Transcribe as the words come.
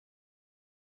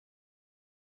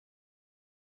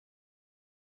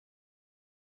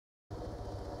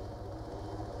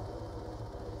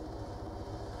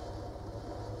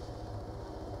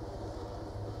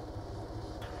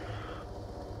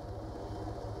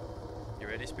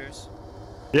ready, Spears?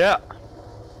 Yeah.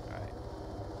 Alright.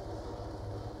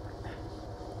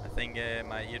 I think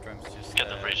my eardrums just. Get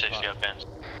the 360 up, Ben.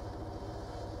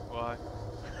 Why?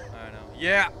 I don't know.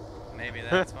 Yeah! Maybe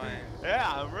that's fine. Yeah,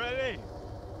 I'm ready.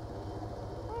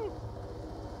 Woo.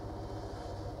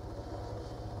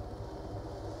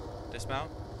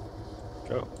 Dismount?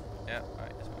 Go. Yeah,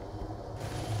 alright, dismount.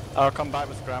 I'll come back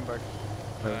with Granberg.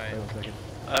 Alright. Wait 1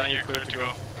 second. You're clear to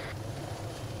go.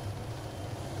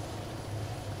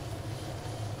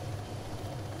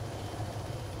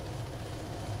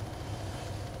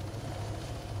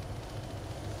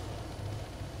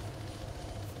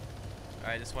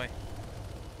 Alright, this way.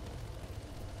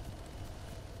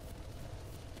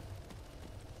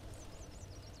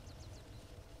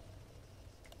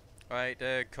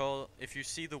 Alright, Cole, if you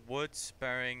see the woods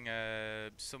bearing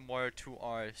somewhere to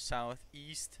our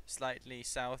southeast, slightly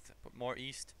south, but more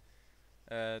east,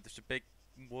 there's a big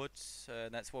woods,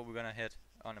 that's what we're gonna hit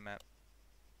on the map.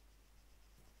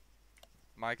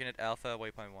 Marking it Alpha,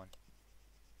 waypoint 1.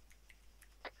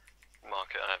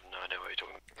 Mark it, I have no idea what you're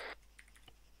talking about.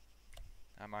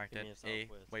 I marked it A,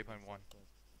 waypoint 1.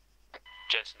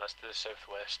 Jensen, that's the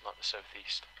southwest, not the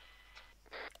southeast.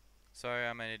 Sorry,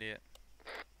 I'm an idiot.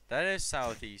 That is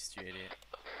southeast, you idiot.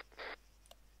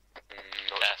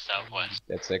 That's southwest.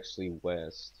 That's actually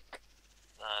west.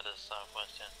 That is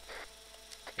southwest,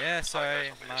 yeah. Yeah,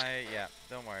 sorry, yeah,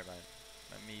 don't worry about it.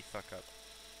 Let me fuck up.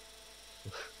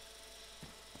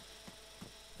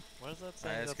 Where's that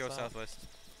saying? Alright, let's go southwest.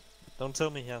 Don't tell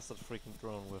me he has that freaking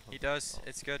drone with him. He does,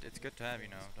 it's good to have, you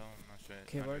know, not sure.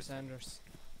 Okay, where's Anders?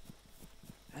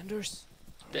 Anders?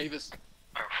 Davis.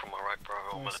 From my right,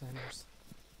 bro. Where's Anders?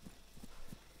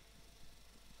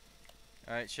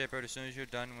 Alright, Shepherd, as soon as you're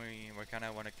done, we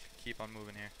kinda wanna keep on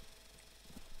moving here.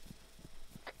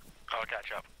 I'll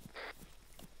catch up.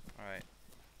 Alright.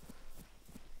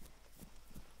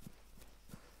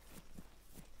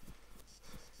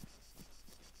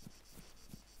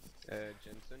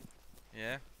 Jensen?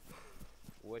 Yeah?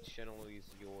 What channel is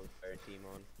your fire team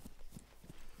on?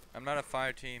 I'm not a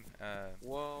fire team,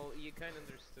 Well, you kinda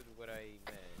understood what I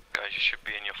meant. Guys, you should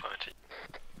be in your phone team.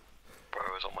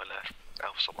 Bro is on my left,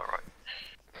 Alpha's on my right.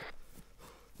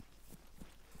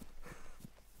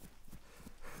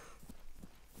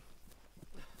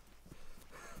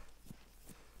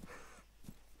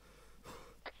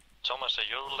 Thomas, are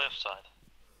you on the left side?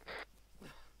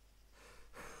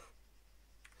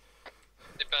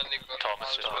 Depending on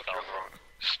Thomas, how Stark, you're on the wrong.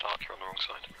 Stark, you're on the wrong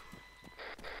side.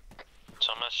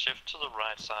 Thomas, shift to the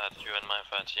right side, you and my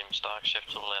fire team. Stark, shift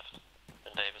to the left.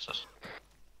 And Davis is.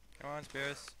 come on,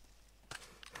 Spears.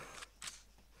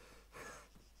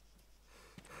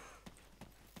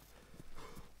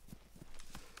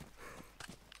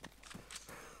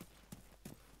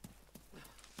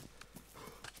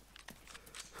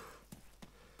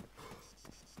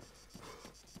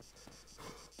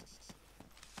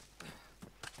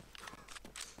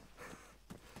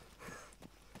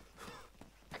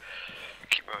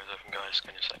 Keep roads open, guys,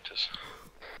 scan your sectors.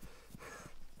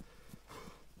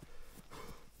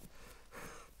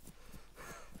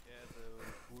 Yeah,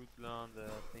 the woodland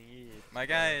thingy. My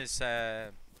guy is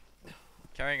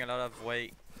carrying a lot of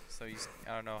weight, so he's,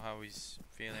 I don't know how he's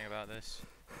feeling about this.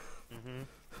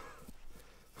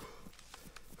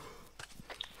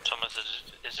 Thomas,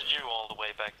 is it you all the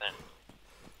way back then?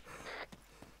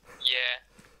 Yeah,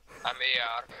 I'm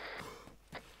AR.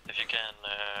 If you can,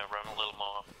 run a little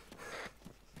more.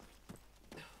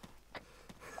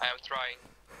 I am trying.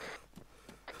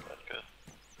 Good.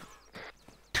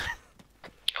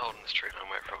 Holding this tree line,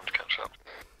 wait for everyone to catch up.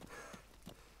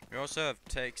 We also have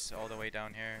takes all the way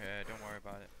down here, don't worry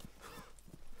about it.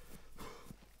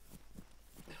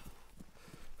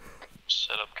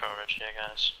 Set up coverage here,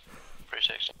 guys.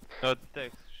 360. No,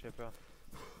 Dex, Shepard.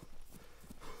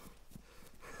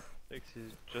 Dex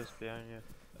is just behind you.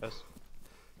 Us.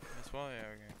 That's why,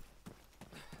 yeah, okay.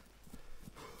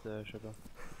 The Shepard.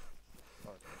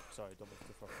 Oh, sorry, don't make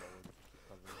the fuck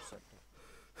out.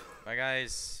 My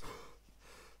guy's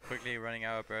quickly running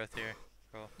out of breath here.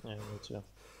 Cool. Yeah, me too.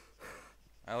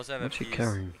 I also have What's a he piece.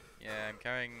 carrying? Yeah, I'm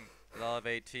carrying a lot of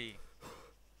AT.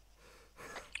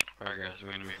 Alright guys,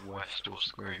 we're gonna move west towards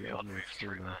the graveyard, move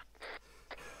through there.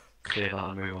 Clear that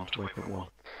and move on to waypoint 1.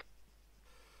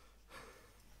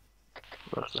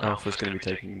 Alpha's going to be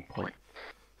taking point.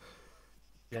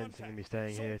 Jen's going to be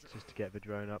staying here just to get the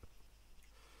drone up.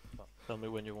 Tell me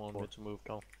when you want me to move,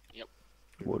 Tom.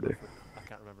 Will do. I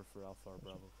can't remember for Alpha or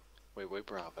Bravo. Wait,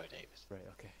 Bravo, Davis. Right,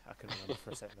 okay. I couldn't remember for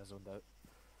a second, I zoned out.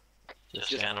 Just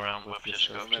scan around with your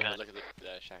scope, Remember, guys. look at the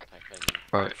shack type thing.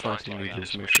 Right, fighting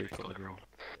leaders, make sure you've got the drone.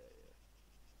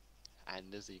 And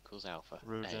Enders equals Alpha.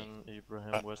 Rugen,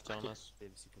 Ibrahim, West on us.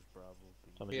 Davis equals Bravo.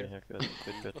 Tommy Here. here, good,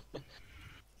 good.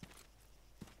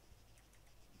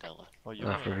 Delta. Oh, you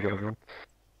Alpha, have you got everyone?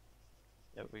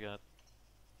 Yeah, we got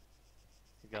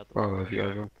the Bravo, have you got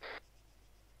everyone?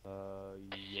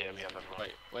 Yeah, we have everyone.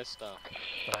 Wait, where's Star?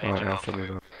 Alright, Alpha,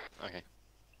 move up. Okay.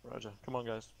 Roger. Come on,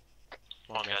 guys.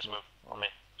 Come on guys, move. On me.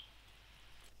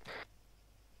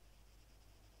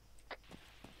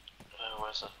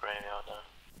 Where's that graveyard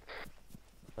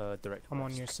now? Direct. I'm on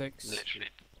west. your 6. Literally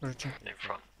Roger. in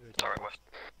front. Direct west.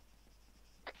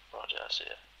 Roger, I see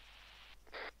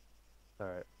it.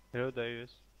 Alright. Hello,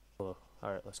 Davis. Hello.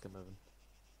 Alright, let's get moving.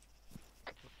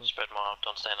 Spread more out,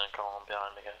 don't stand in column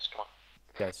behind me guys, come on.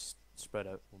 Guys, spread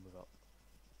out. We'll move up.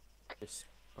 Just,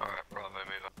 Alright, Bravo,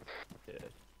 move up. yeah,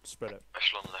 spread out.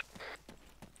 Echelon left.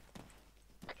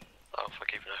 Alpha,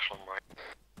 keep an echelon right.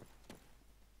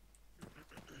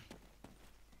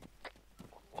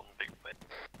 One big bit.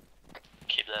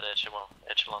 Keep that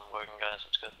echelon working guys,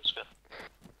 that's good, that's good.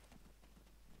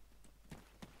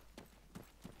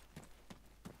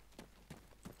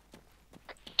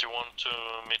 Do you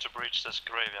want me to breach this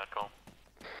graveyard call?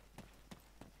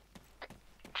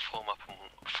 Form up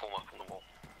on the wall.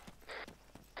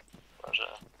 Roger.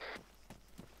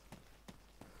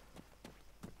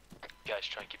 Guys,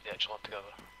 try and keep the echelon together.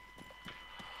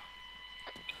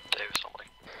 Davis, I'm like.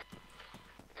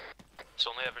 It's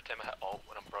only every time I hit alt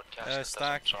when I'm broadcasting.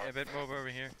 Stack a bit more over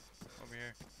here. Over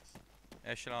here.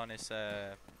 Echelon is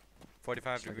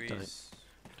 45 It's like a degrees.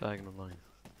 Diagonal line.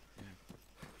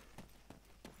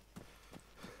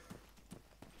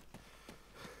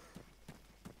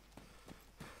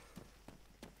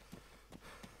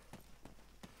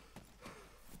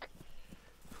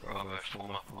 Bravo,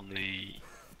 form up on the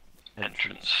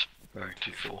entrance, bearing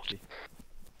 240.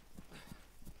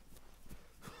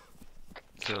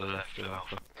 To the left of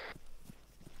Alpha.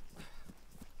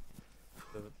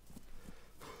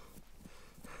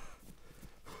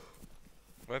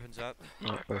 Weapons up.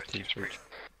 Alright, both teams breach.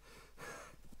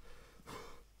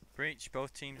 Breach.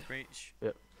 Both teams breach.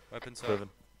 Yep. Weapons up. Moving.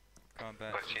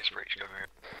 Combat. Both teams breach, go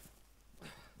here.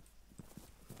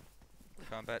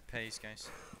 Combat pays, guys.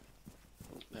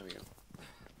 There we go.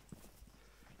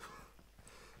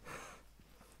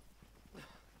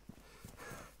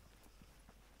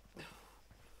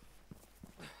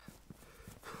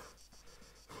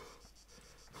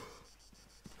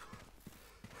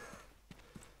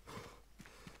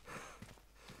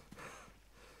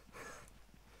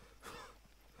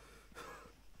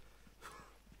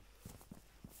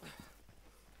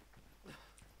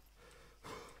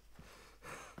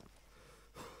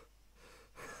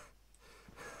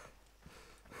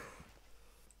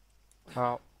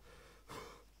 Oh.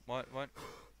 What? Bravo,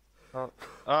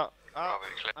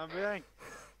 clear. I'm being.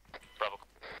 Bravo.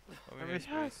 Over here,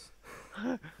 Space.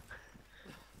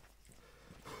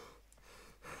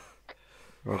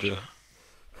 Roger.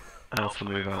 Alpha,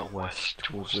 move out west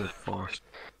towards the forest.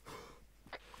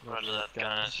 Roger that,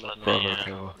 guys. Let Bravo, me,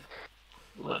 cover.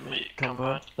 let me Come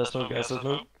back. Let's move, guys. Let's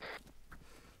move.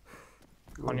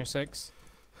 On your 6.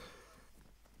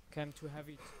 Cam too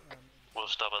heavy. We'll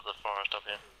stop at the forest up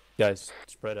here. Guys,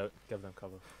 spread out. Give them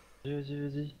cover.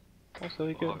 Easy. That's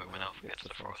very good. Bravo, when Alpha gets to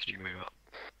the forest, you move up.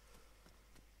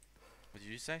 What did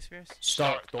you say, Spears?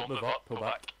 Start. Don't move up. Pull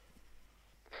back.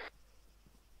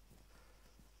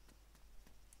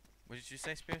 What did you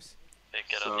say, Spears? Hey,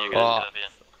 get So- up, you guys get up here.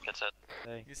 Get set.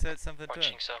 Hey. You said something to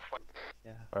Watching him. southwest.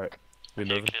 Yeah. Alright. We Okay,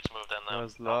 moving. clear to move down I now.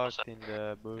 was locked in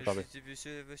the bush. Copy.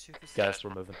 Guys, Guys,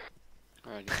 we're moving.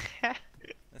 Alright.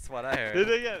 that's what I heard. Do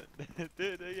it again. Do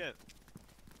it again.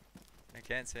 I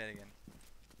can't say it again.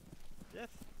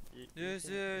 Yes.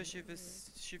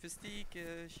 Chevestique,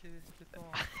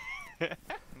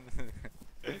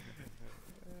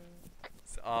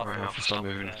 It's awful. Alright, Alpha, start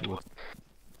moving to the west.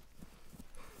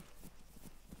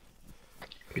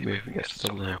 Keep moving, get to the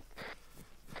top now.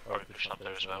 Alright, push up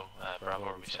there as well. Bravo,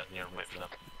 are we setting here and wait for them?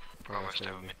 Bravo, stay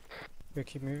with me. We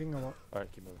keep moving or what?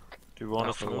 Alright, keep moving. Do you want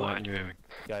us Alpha, to white, move? and you're moving.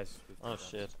 Guys. Oh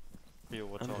shit. You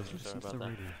were talking, Anders, sorry listen to about the that.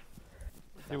 radio.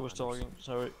 You was talking,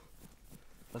 sorry.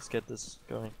 Let's get this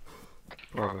going.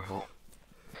 Bravo, halt.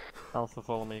 Alpha,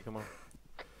 follow me, come on.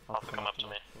 Alpha, come up to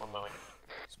me. We're moving.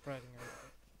 Spreading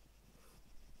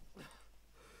out.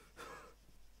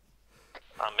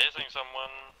 I'm missing someone.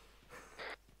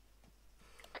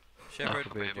 Shepard, Alpha,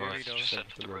 be do your advised, readout. just head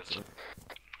to the roadside.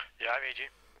 Yeah, I'm EG.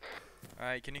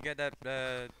 Alright, can you get that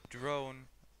drone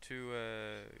to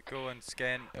go and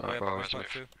scan Alright, away Bravo, up move.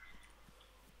 1.2?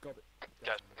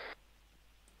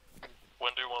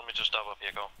 When do you want me to stop up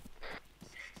here, go?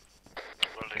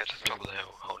 We'll Get to the top of the hill,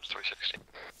 hold 360.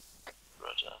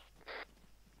 Roger.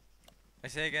 I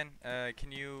say again,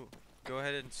 can you go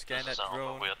ahead and scan This that is Alpha,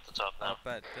 drone we're at the top now. up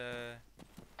at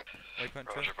waypoint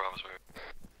 2? Roger, Bravo's moving.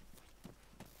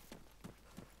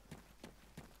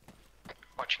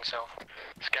 Watching south.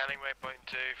 Scanning waypoint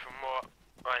 2. From what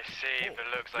I see, it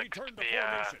looks like to be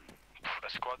a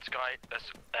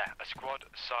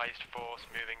squad-sized force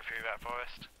moving through that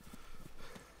forest.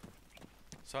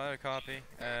 Solid copy.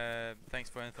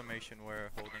 Thanks for information. We're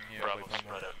holding here. Bravo's waypoint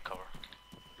 1. right out of cover.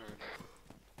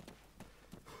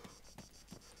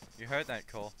 You heard that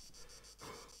call.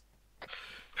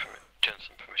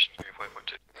 Jensen, permission to move waypoint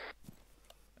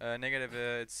 2. Negative.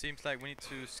 It seems like we need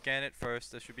to scan it first.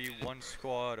 There should be one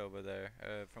squad over there.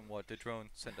 From what the drone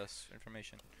sent us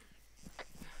information.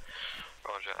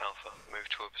 Roger, Alpha, move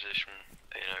to a position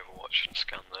in Overwatch and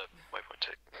scan the waypoint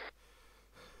 2.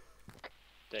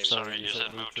 David, Sorry, you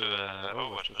said move to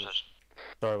Overwatch position.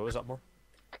 Sorry, what was that more?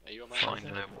 Are you on my Find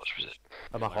an Overwatch position.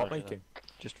 Am I hot miking?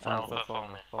 Just find Alpha, follow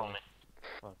me, follow me.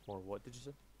 More, what did you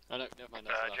say? Oh no, never mind.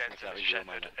 That's Jensen, that was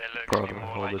Shepard. It looks Bravo, to be more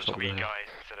hold like this up 3 there. guys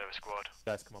instead of a squad.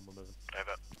 Guys, come on, we're moving.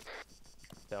 Over.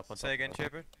 Stay up on Say top. again,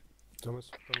 Shepard.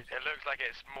 Thomas. It looks like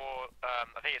it's more, I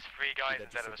think it's 3 guys Yeah,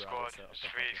 instead of a just a squad. browser It's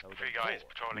setup, okay, three guys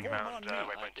patrolling around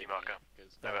waypoint 2 marker.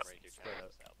 Over.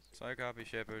 Solid copy,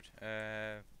 Shepard.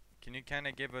 Can you kind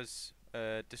of give us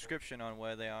a description on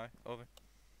where they are? Over.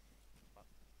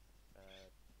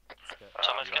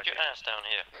 Thomas, get your ass down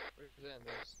here.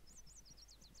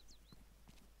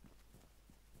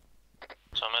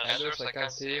 Thomas, Anders, I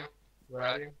can't see you. Where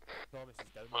are you? Thomas is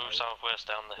down move southwest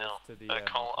down the hill. To the,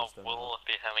 Call, I markers down will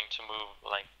be having to move,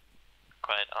 like,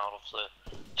 quite out of the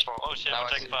small. Oh shit, Now we're I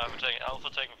taking see. fire, we're taking Alpha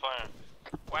taking fire.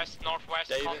 West, northwest,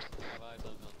 David. front. Have eyes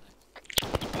on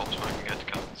contact. Pop smoke, get to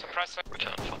come. Suppressor.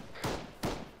 Return fire.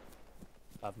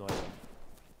 I have no idea.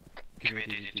 Give me a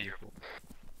DDD report.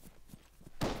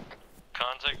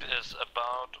 Contact is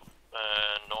about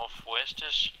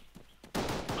northwestish.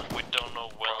 We don't know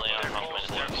where they are, how many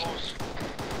They're left. close.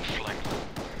 Flank.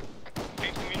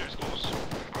 50 meters close.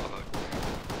 Bravo.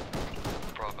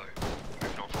 Bravo.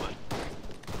 Move northwest.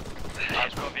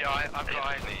 I've got the eye. I've got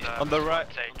eyes On the right.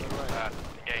 Take, On the right.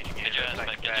 engaging you. Get your ass back,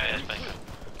 get your ass back.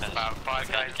 About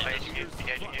 5 guys engaging you.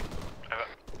 Engaging you. Over.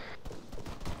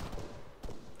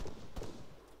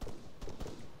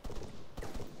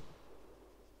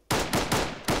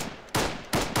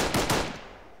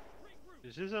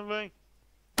 You see something?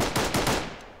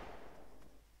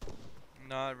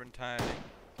 Not entirely.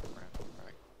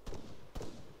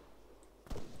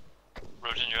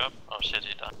 Rogen, you up? Oh shit,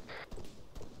 he died.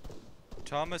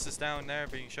 Thomas is down there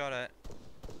being shot at.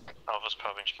 Alpha's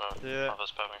popping smoke. Yeah.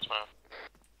 Alpha's popping smoke.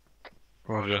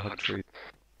 Roger, had 3.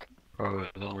 Bravo,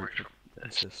 long range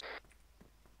assist.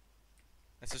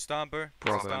 It's a stomper.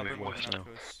 Bravo, It's a stomper move moving west up now.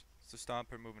 close. It's a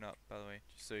stomper moving up, by the way,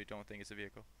 just so you don't think it's a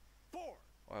vehicle. Or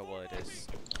well, it is.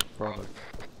 Bravo,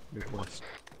 move west.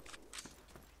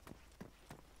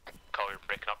 Call, you're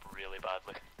breaking up really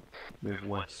badly. Move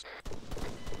west.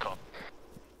 Call.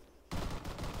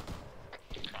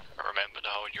 Remember to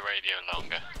hold your radio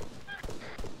longer.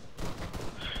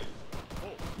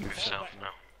 Move south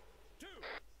now.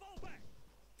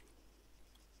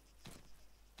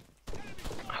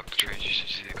 Up the trees, you should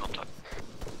see the contact.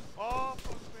 Oh,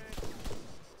 fuck me.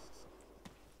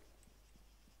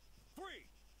 3,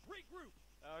 regroup.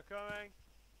 Coming.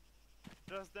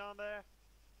 Just down there.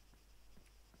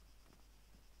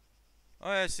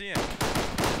 Oh yeah, I see him. Oh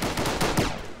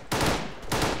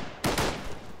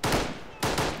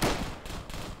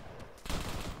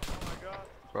my god.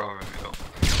 Bravo, move up.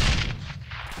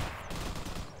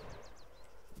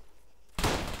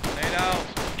 Lay down.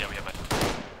 Yeah, we have it.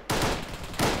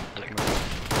 Take him out.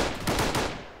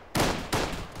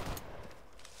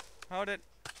 How did?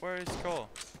 Where is Cole?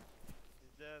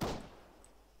 He's dead.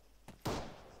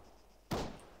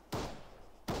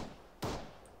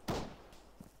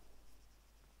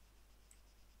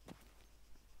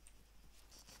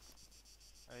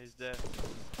 He's dead.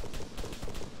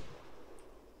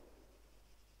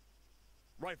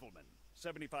 Rifleman,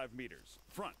 75 meters.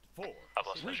 Front, 4. I've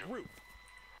lost visual. Regroup.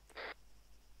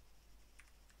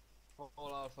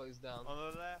 All Alpha is down. On the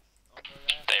left. On the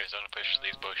left. Dave's gonna push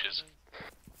these bushes.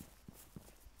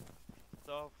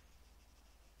 South.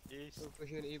 East.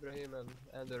 Pushing Ibrahim and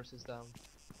Anders is down.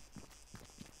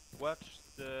 Watch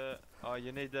the. Oh,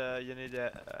 you need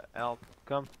help.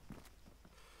 Come.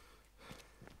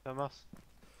 Thomas.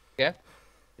 Yeah?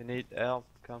 You need help.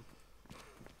 Come.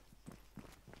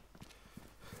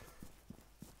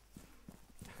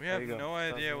 We There have you go. no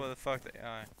Stop idea moving. where the fuck they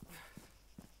are.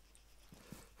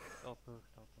 Don't move.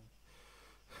 Don't move.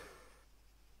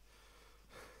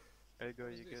 There you go.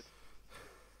 You good?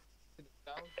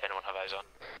 Down. Anyone have eyes eyes on.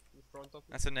 In front of me.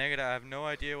 That's a negative. I have no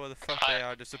idea where the fuck they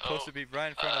are. They're supposed to be right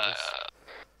in front of us.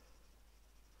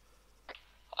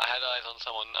 I had eyes on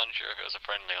someone, unsure if it was a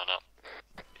friendly or not.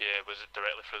 Yeah, was it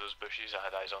directly through those bushes? I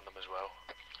had eyes on them as well.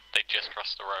 They just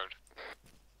crossed the road.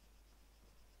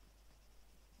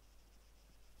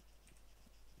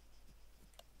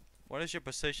 What is your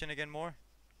position again, more?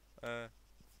 We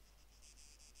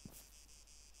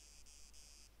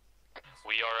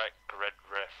are at grid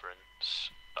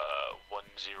reference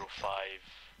 105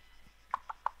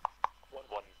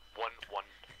 120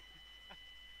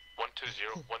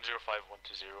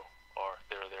 or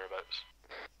there or thereabouts.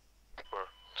 We're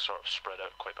sort of spread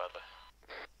out quite badly.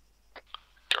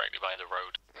 Directly by the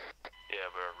road.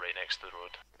 Yeah, we're right next to the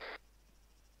road.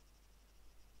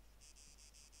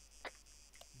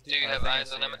 Do you have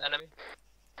eyes on enemy?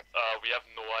 We have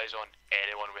no eyes on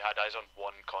anyone. We had eyes on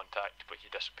one contact, but he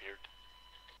disappeared.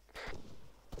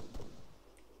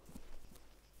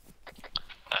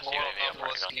 That's the UAV I'm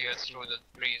working on. Cleared through the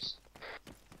trees.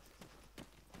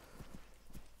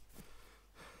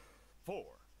 4.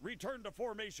 Return to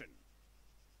formation.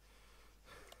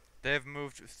 They've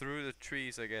moved through the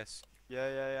trees, I guess.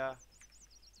 Yeah.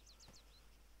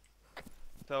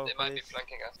 So They might be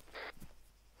flanking us.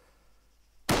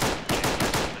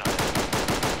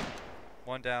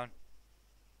 One down.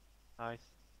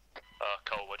 Nice.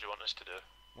 Cole, what do you want us to do?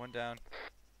 One down.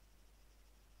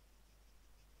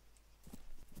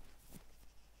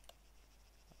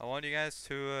 I want you guys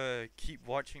to keep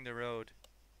watching the road.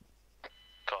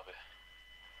 Copy.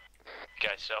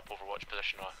 Guys, set up overwatch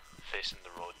position facing the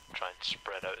road. Try and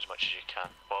spread out as much as you can.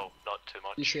 Well, not too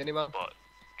much. You see anyone? But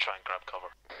try and grab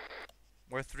cover.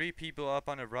 We're 3 people up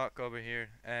on a rock over here,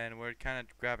 and we're kind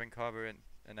of grabbing cover, and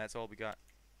that's all we got.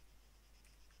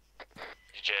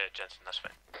 Jensen, that's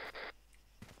fine.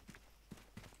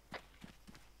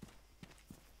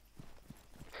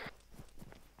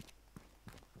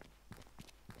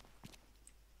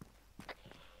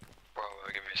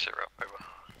 Bravo, give me a sit rep, over.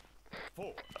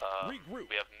 4. Regroup.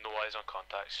 We have no eyes on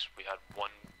contacts. We had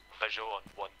one visual on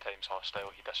one times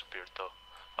hostile. He disappeared though.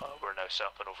 We're now set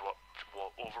up an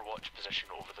overwatch position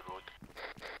over the road.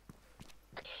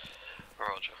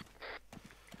 Roger.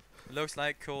 It looks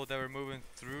like, Cole, they were moving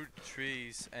through the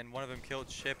trees, and one of them killed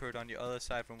Shepard on the other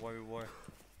side from where we were.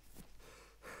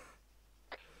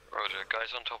 Roger,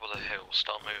 guys on top of the hill,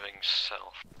 start moving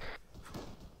south.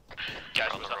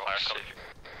 Guys on the road.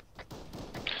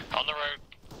 On the road.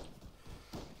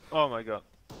 Oh my god.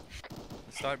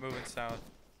 Start moving south.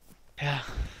 Yeah.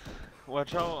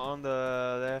 Watch out on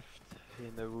the left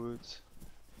in the woods.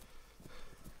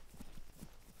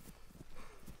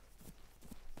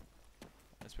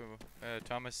 Let's move.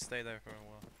 Thomas, stay there for a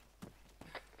while.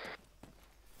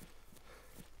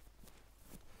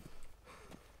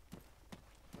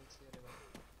 Don't see anyone.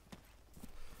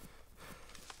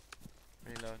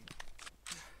 Reload.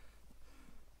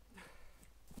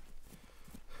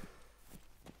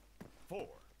 Four.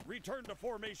 Return to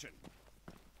formation.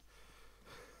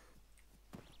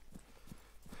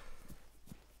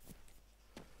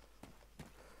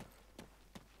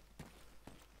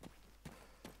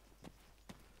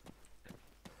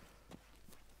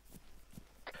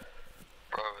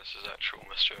 Bro, this is actual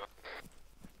Mr.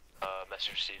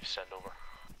 Message received, send over.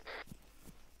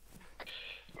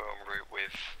 We're en route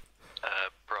with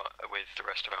the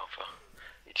rest of Alpha.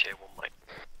 ETA 1 mate.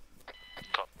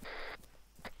 Cop.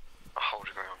 Hold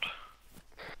your ground.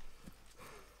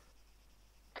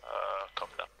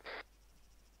 Copy that.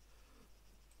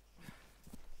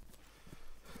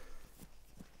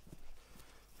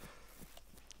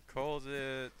 Cole,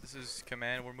 this is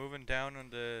command. We're moving down on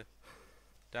the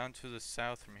down to the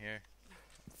south from here.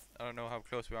 I don't know how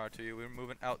close we are to you. We're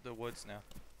moving out the woods now.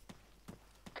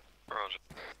 Roger.